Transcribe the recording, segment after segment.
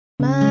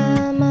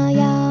妈妈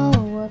要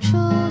我出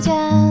嫁，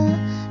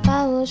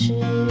把我许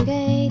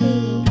给第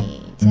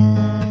一家。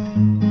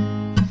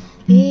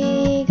第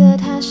一个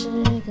他是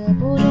个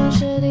不重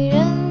视的人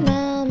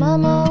啊，妈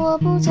妈我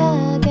不嫁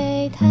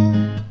给他。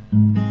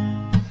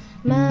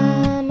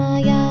妈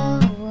妈要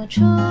我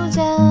出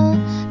嫁，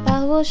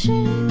把我许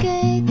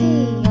给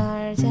第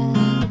二家。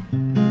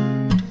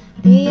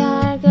第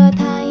二个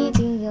他已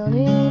经有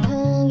女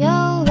朋友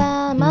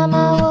啦，妈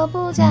妈我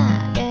不嫁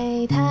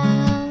给他。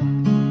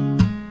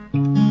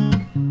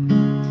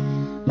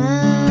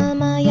妈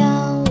妈要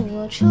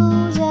我出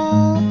嫁，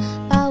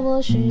把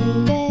我许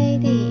给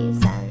第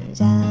三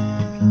家。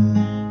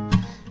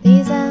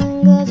第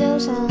三个就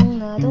像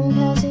那东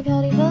飘西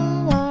飘的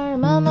风儿，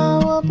妈妈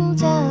我不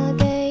嫁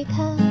给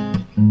他。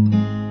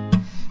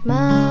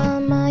妈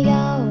妈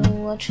要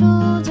我出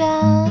嫁，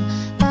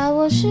把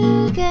我许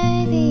给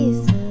第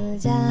四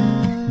家。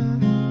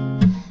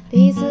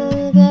第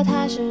四个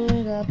他是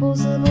个不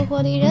死不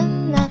活的人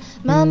啊，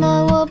妈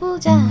妈我不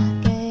嫁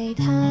给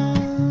他。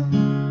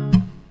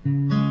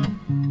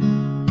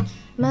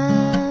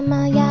妈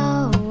妈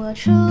要我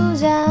出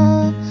嫁，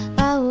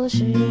把我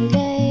许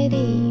给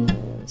第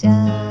五家。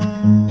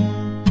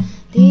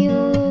第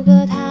五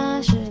个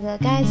他是个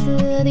该死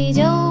的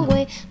酒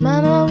鬼，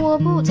妈妈我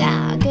不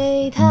嫁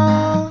给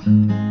他。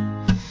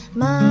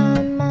妈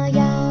妈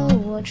要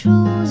我出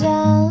嫁，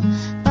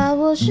把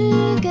我许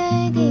给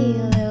第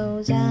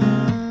六家。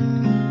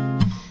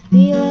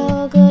第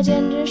六个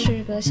简直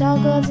是个小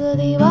个子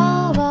的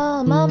娃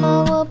娃，妈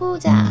妈我不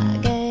嫁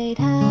给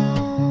他。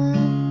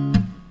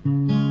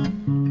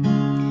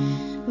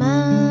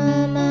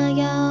妈妈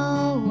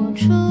要我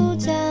出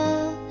嫁，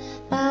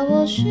把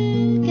我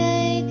许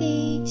给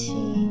第七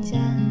家。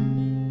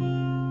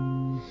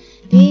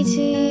第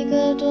七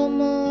个多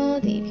么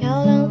的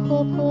漂亮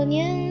活泼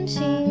年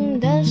轻，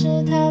但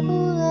是她不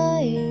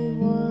爱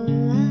我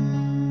啦。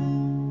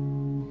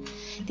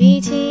第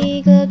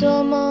七个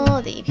多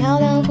么的漂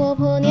亮活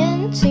泼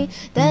年轻，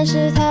但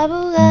是她不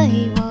爱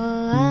我